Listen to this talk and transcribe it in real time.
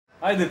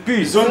Ajde, pi!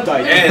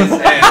 Gesundheit!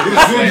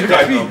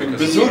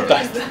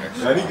 Gesundheit!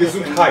 Ja, nicht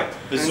Gesundheit!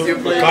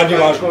 Kad je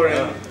važno?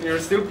 You're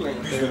still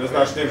playing. Ti ne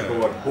znaš ne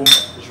govor.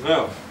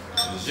 Živel.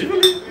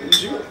 Živeli?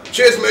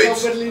 Cheers,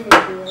 mates!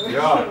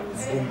 Ja,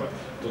 bumba.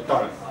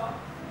 Totalno.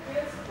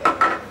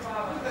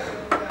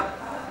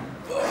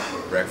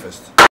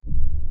 Breakfast.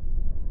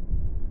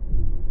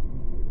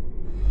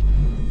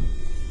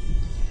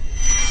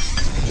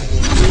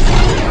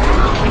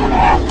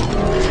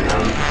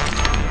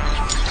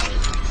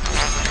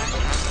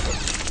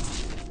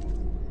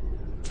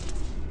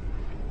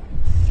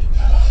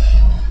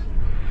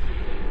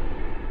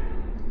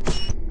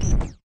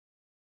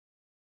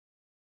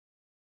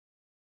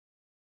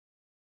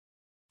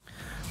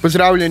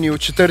 Pozdravljeni v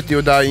četrti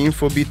oddaji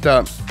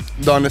Infobeata.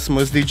 Danes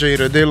smo z DJ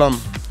Rydelom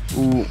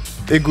v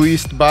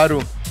Egoist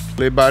baru,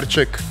 le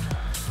barček.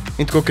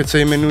 In tako, kot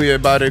se imenuje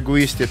bar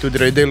Egoist, je tudi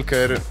Rydel,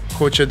 ker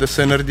hoče, da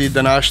se naredi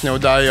današnja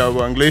oddaja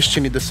v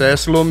angleščini, da se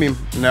jaz lomim,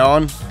 ne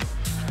on.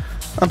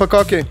 Ampak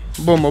okej,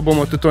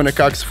 bomo tudi to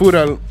nekako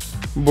sfurali,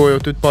 bojo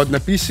tudi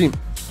podnapisi.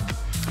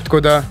 Tako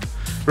da,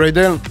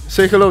 Rydel,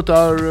 say hello to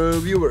our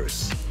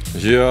viewers.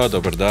 Ja,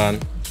 dober dan.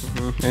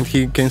 And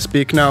he can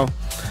speak now,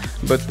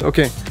 but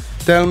okay.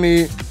 Tell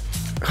me,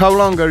 how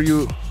long are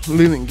you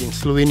living in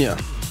Slovenia?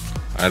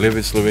 I live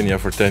in Slovenia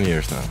for 10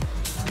 years now.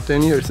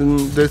 10 years, and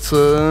that's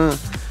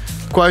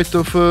quite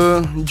of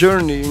a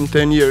journey in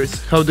 10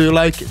 years. How do you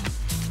like it?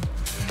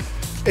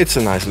 It's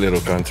a nice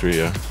little country,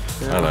 yeah.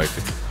 I like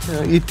it.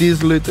 Yeah, it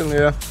is little,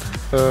 yeah.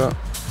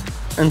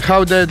 And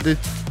how that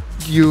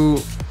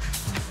you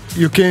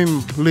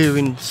came live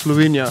in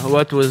Slovenia?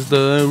 What was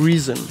the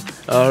reason?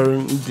 Are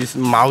these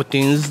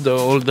mountains,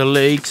 all the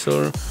lakes,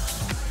 or?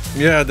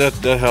 Yeah,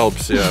 that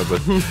helps, yeah.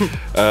 But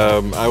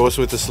I was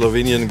with a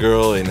Slovenian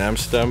girl in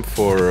Amsterdam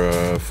for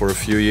a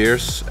few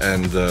years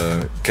and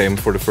came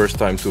for the first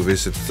time to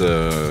visit,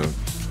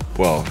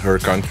 well, her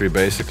country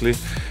basically,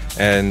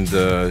 and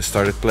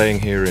started playing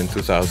here in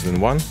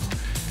 2001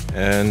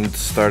 and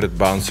started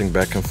bouncing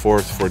back and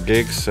forth for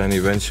gigs, and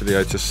eventually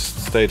I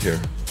just stayed here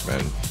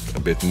and a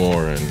bit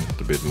more and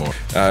a bit more.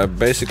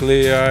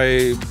 Basically,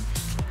 I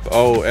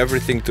owe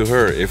everything to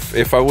her.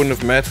 If I wouldn't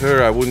have met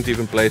her, I wouldn't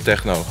even play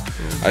techno.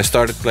 I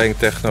started playing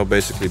techno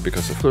basically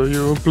because of her. So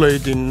you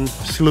played in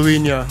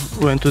Slovenia,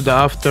 went to the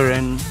after,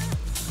 and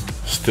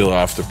still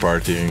after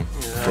partying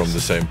from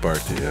the same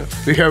party, yeah.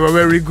 We have a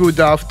very good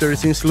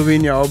afters in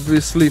Slovenia,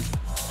 obviously.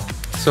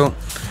 So,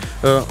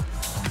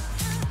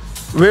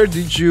 where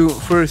did you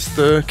first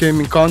came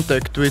in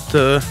contact with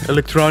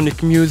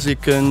electronic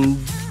music and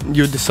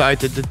you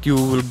decided that you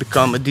will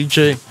become a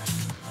DJ?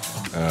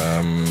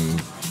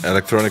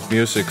 Electronic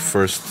music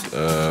first,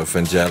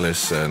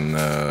 Vangelis and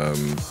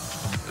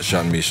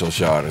Jean-Michel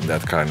Jarre and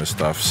that kind of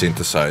stuff,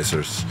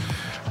 synthesizers.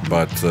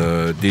 But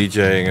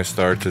DJing I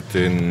started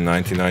in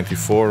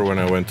 1994 when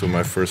I went to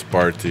my first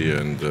party,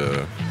 and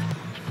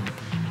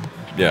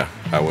yeah,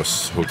 I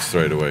was hooked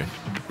straight away.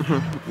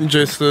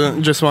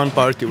 Just one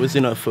party was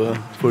enough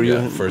for you.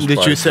 Yeah, first Did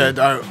party. you said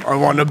I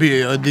want to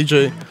be a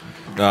DJ?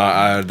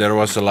 There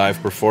was a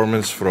live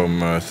performance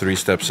from Three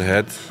Steps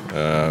Ahead,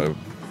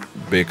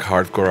 big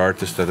hardcore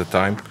artist at the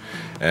time.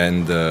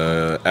 And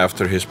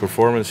after his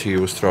performance, he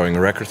was throwing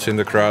records in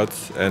the crowd,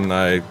 and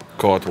I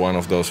caught one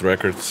of those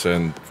records,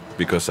 and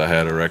because I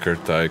had a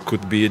record, I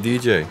could be a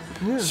DJ.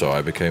 Yeah. So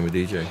I became a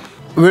DJ.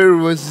 Where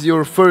was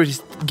your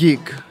first gig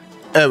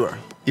ever,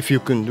 if you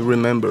can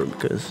remember?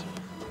 Because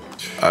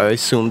I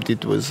assumed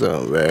it was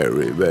a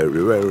very,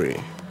 very, very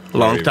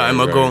long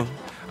time ago.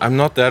 I'm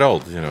not that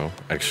old, you know,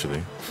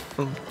 actually.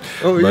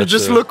 Oh, you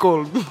just look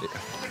old.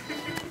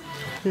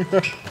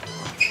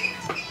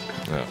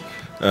 Yeah.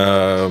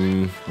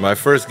 My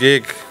first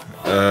gig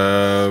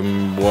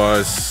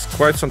was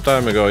quite some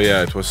time ago.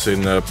 Yeah, it was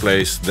in a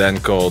place then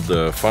called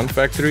Fun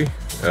Factory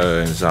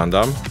in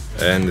Zaandam,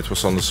 and it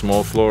was on the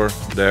small floor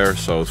there,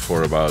 so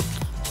for about,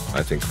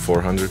 I think,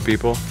 400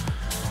 people.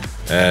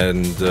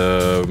 And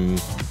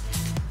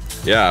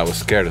yeah, I was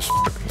scared as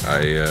fuck.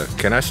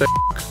 Can I say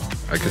fuck?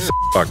 I can say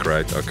fuck,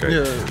 right? Okay.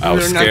 Yeah, I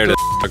was scared as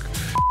fuck.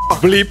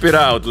 Bleep it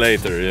out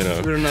later, you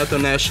know. We're not a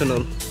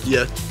national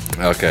yet.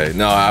 Okay,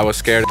 no, I was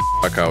scared as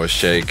fuck, I was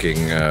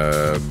shaking,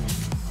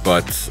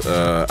 but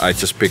I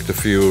just picked a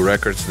few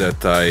records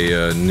that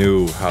I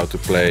knew how to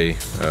play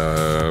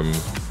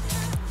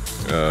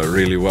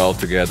really well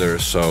together,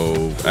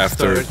 so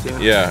after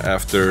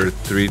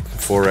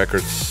 3-4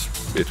 records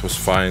it was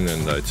fine,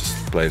 and I just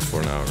played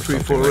for an hour.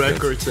 3-4 like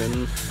records that.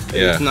 and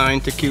Yeah.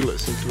 8-9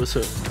 tequilas, it was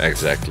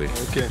Exactly.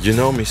 Okay. You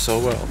know me so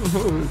well.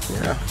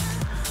 Yeah.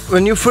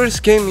 When you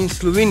first came in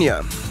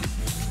Slovenia,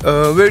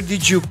 where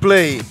did you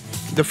play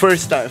the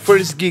first time?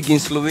 First gig in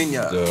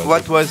Slovenia,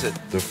 what was it?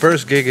 The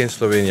first gig in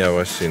Slovenia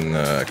was in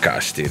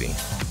K4.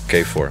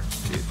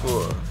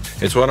 K4.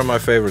 It's one of my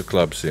favorite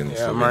clubs in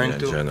Slovenia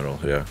in general.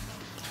 Yeah.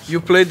 You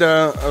played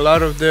a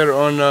lot of there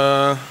on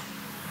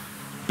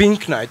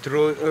Pink Night,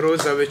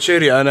 Rosa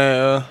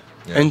Večerja,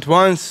 and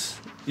once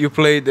you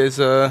played as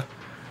a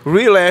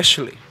real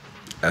Ashley.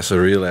 As a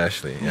real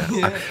Ashley,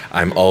 yeah.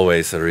 I'm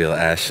always a real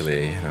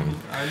Ashley.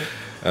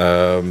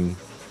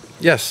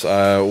 Yes,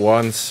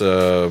 once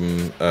a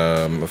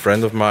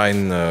friend of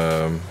mine,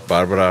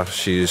 Barbara,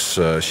 she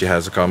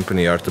has a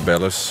company,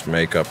 Artebella's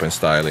Makeup and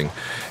Styling,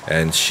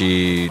 and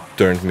she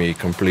turned me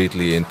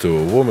completely into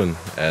a woman,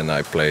 and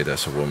I played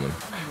as a woman.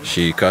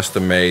 She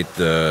custom made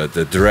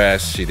the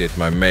dress, she did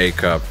my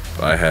makeup,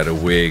 I had a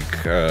wig,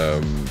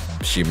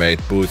 she made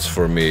boots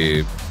for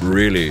me.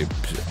 Really,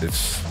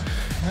 it's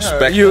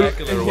spectacular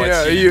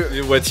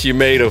what she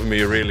made of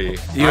me, really.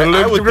 You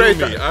look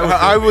great.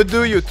 I would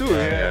do you too.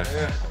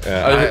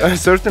 I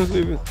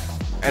certainly will.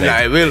 And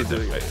I will do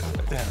it.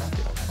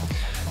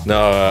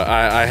 No,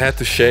 I had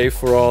to shave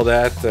for all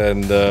that,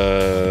 and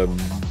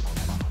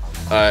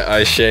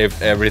I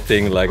shaved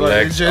everything, like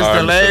legs, just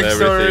arms, the legs,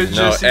 and everything. or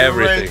just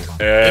everything.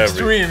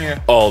 Extreme, yeah.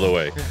 All the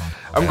way.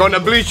 I'm gonna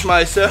bleach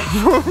myself.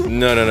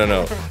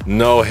 No.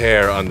 No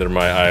hair under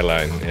my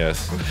eyeline,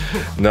 yes.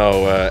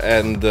 No,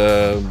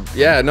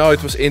 yeah, no,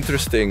 it was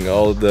interesting.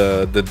 All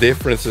the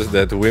differences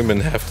that women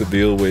have to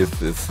deal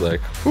with. It's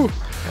like, whew.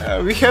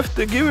 We have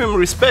to give him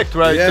respect,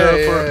 right?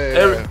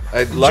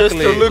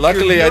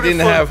 Luckily I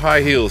didn't have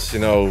high heels, you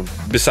know,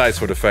 besides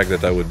for the fact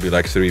that I would be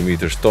like 3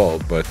 meters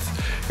tall. But,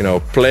 you know,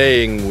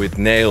 playing with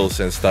nails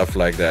and stuff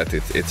like that,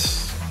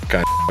 it's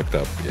kind of fucked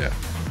up, yeah.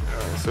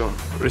 So,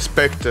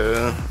 respect,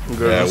 girls.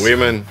 Yeah,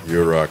 women,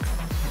 you rock.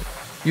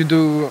 You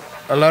do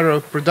a lot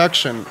of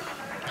production.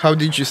 How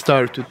did you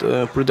start with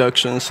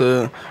productions?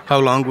 How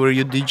long were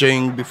you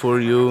DJing before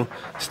you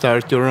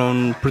start your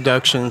own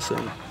productions?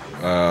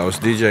 I was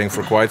DJing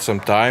for quite some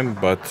time,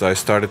 but I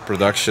started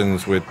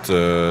productions with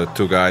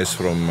 2 guys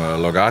from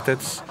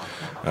Logatets,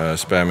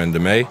 Spam and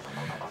Demey,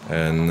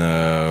 and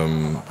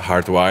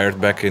Hardwired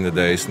back in the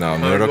days, now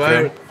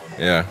Neurocare.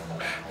 Yeah.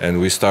 And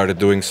we started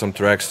doing some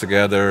tracks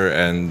together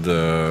and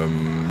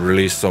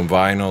released some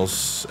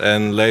vinyls.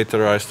 And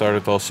later I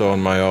started also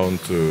on my own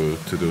to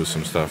do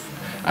some stuff.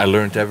 I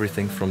learned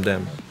everything from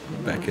them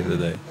back in the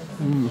day.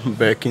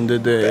 Back in the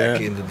day,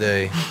 Back in the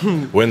day.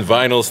 When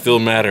vinyl still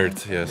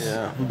mattered, yes.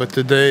 Yeah, but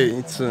today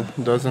it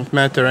doesn't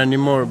matter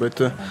anymore.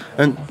 But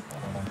and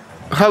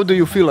how do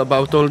you feel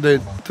about all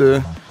that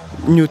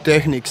new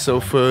techniques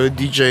of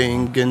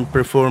DJing and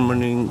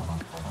performing?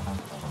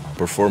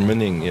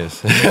 Performing,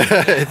 yes.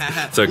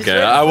 It's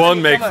okay. I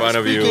won't make fun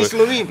of you.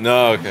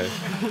 No, okay.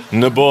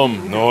 Ne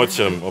bom,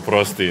 noćem,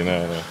 oprosti.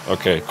 No.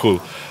 Okay, cool.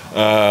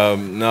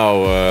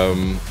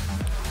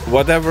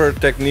 Whatever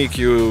technique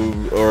you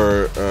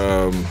or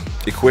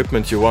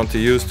equipment you want to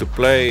use to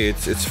play,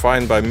 it's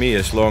fine by me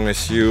as long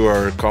as you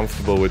are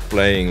comfortable with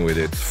playing with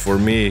it. For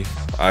me,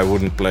 I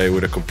wouldn't play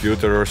with a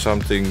computer or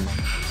something.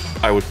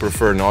 I would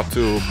prefer not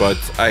to, but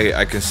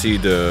I can see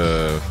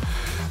the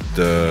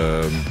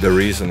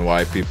reason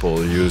why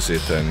people use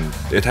it, and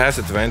it has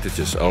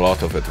advantages, a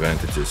lot of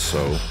advantages.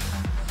 So,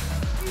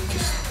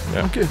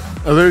 yeah. Okay,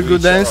 a very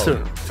good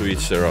answer. To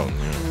each their own.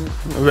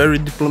 Yeah. Very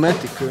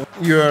diplomatic.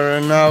 You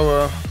are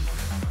now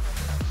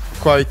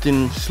quite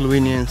in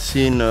Slovenian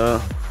scene.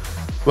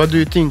 What do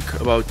you think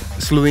about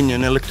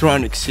Slovenian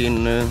electronic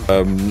scene?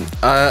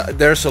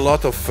 There's a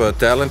lot of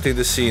talent in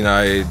the scene.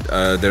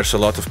 There's a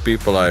lot of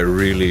people I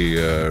really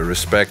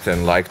respect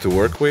and like to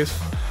work with.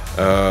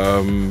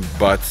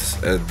 But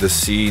the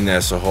scene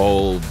as a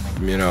whole,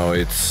 you know,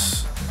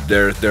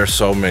 there's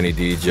so many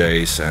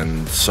DJs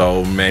and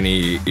so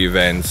many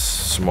events,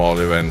 small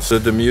events. So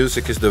the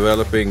music is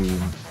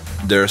developing.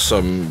 There's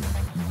some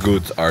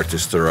good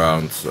artists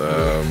around,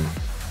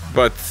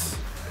 but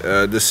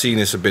the scene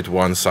is a bit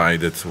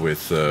one-sided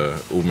with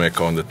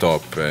Umek on the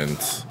top and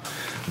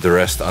the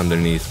rest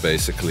underneath.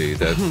 Basically,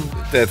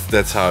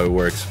 that's how it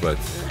works. But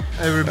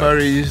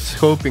everybody is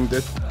hoping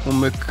that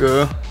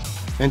Umek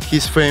and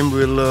his fame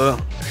will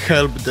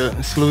help the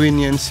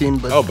Slovenian scene.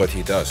 But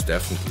he does,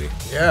 definitely.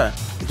 Yeah,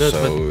 he does.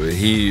 So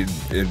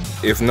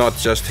if not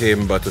just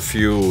him, but a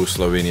few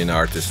Slovenian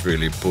artists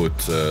really put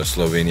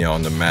Slovenia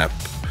on the map.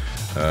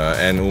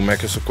 And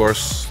Umek is, of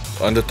course,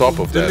 on the top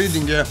of that.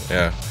 Leading, yeah.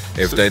 Yeah.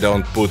 If they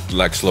don't put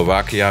like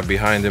Slovakia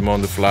behind him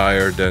on the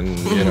flyer, then,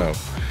 you know,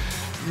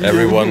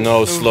 everyone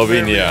knows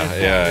Slovenia.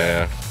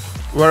 Yeah.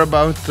 What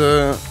about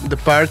the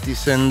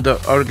parties and the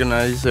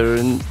organizer?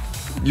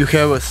 You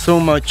have so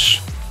much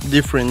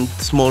different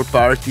small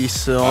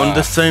parties on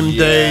the same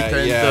date.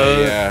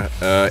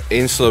 And,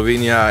 in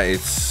Slovenia,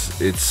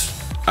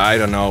 it's I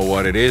don't know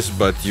what it is,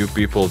 but you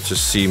people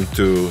just seem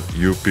to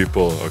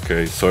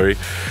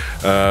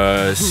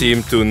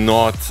seem to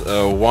not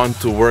want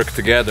to work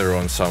together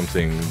on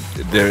something.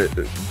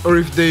 Or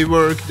if they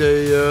work,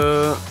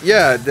 the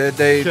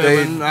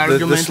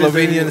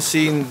Slovenian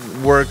scene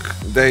work.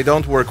 They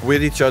don't work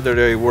with each other.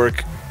 They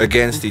work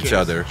against each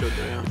other.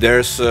 Yeah.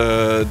 There's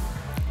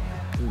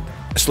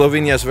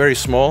Slovenia is very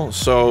small,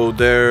 so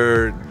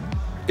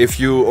if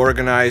you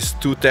organize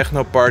 2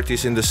 techno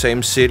parties in the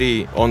same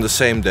city on the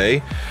same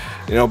day,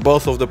 you know,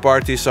 both of the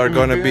parties are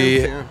going to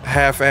be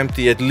half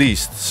empty at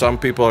least. Some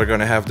people are going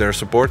to have their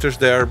supporters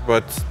there,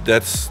 but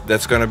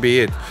that's going to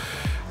be it.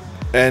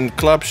 And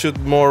clubs should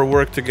more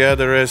work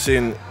together, as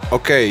in,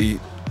 okay,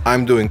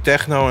 I'm doing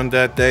techno on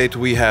that date,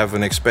 we have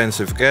an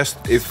expensive guest.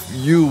 If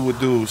you would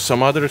do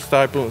some other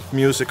type of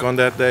music on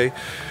that day,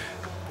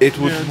 it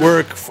would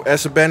work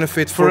as a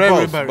benefit for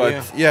both.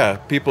 But yeah,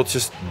 people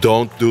just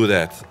don't do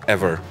that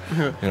ever.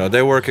 You know,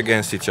 they work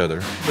against each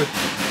other. But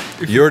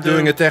you're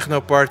doing a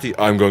techno party,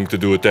 I'm going to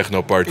do a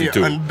techno party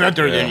too. And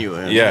better than you.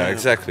 Yeah,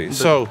 exactly. But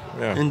so,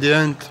 in the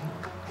end,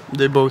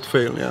 they both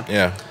fail,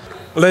 Yeah.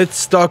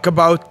 Let's talk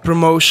about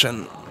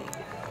promotion.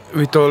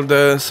 With all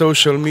the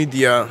social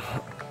media,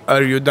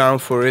 are you down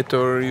for it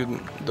or you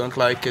don't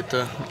like it?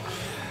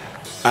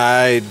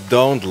 I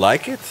don't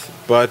like it,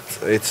 but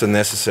it's a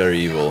necessary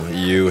evil.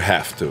 You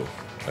have to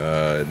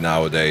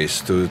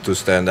nowadays to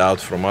stand out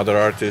from other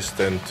artists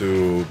and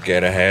to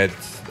get ahead.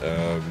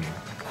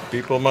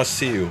 People must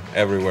see you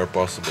everywhere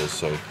possible,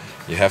 so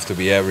you have to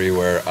be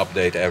everywhere,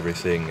 update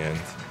everything, and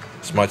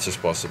as much as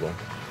possible.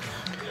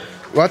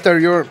 What are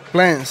your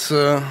plans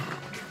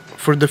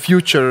for the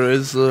future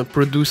as a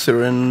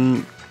producer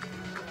and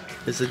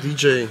as a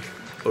DJ,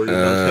 or you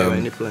don't have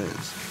any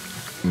plans?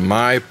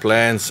 My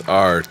plans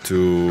are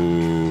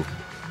to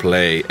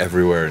play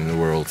everywhere in the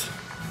world.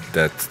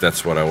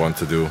 That's what I want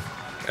to do,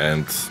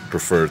 and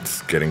preferred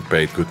getting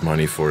paid good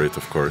money for it,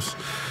 of course.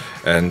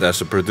 And as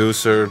a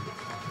producer,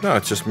 no,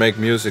 just make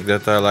music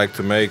that I like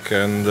to make,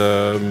 and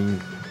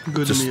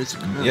good just, music.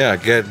 Yeah,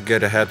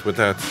 get ahead with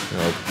that. You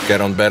know,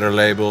 get on better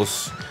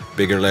labels,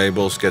 bigger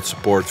labels, get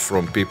support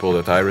from people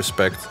that I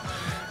respect,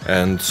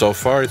 and so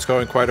far it's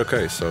going quite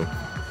okay. So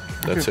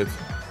that's it.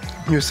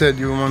 You said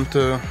you want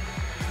to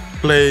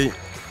play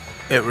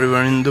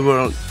everywhere in the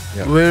world.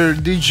 Yeah. Where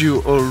did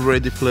you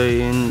already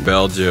play in?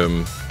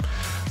 Belgium,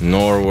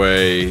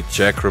 Norway,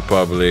 Czech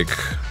Republic.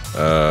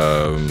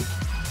 Are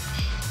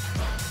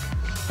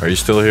you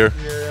still here?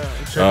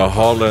 Yeah.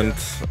 Holland,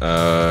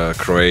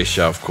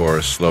 Croatia, of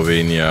course,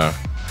 Slovenia,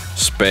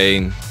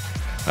 Spain.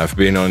 I've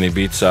been on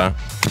Ibiza.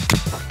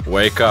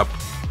 Wake up.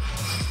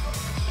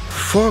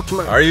 Fuck,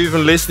 man. Are you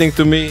even listening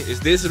to me? Is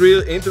this a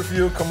real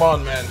interview? Come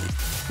on, man.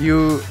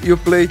 You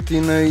played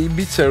in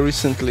Ibiza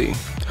recently.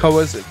 How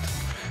was it?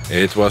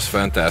 It was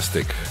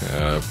fantastic.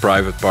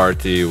 Private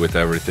party with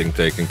everything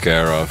taken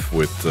care of,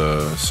 with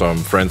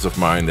some friends of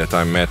mine that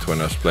I met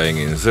when I was playing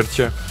in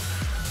Zrče.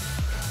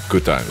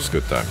 Good times,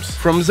 good times.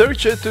 From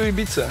Zrče to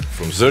Ibiza?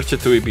 From Zrče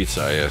to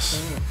Ibiza, yes.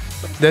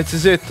 That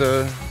is it.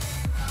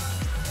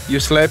 You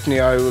slapped me,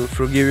 I will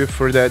forgive you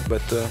for that,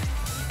 but...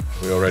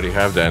 We already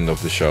have the end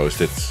of the show.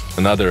 It's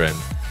another end.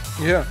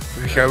 Yeah,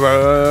 we have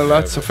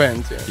lots of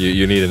ends. Yeah.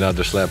 You need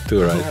another slap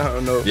too, right?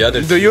 No. The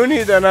other Do you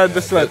need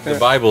another slap? The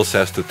Bible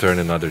says to turn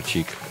another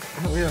cheek.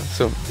 Oh, yeah,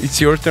 so it's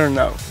your turn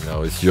now.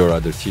 No, it's your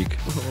other cheek.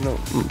 No,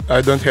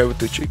 I don't have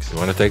two cheeks. You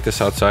want to take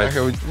this outside?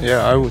 I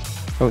would.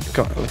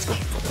 Come on, let's go.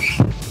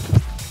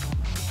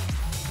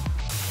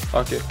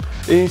 Ok.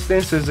 In s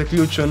tem se je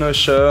zaključil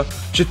naš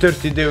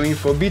četrti del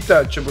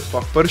Infobita, če bo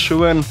sploh prišel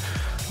ven.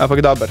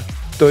 Ampak dober,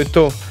 to je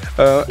to.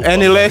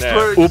 Any last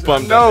words?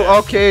 Upam, da no, ne.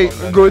 okay,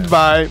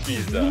 goodbye.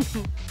 Pizda.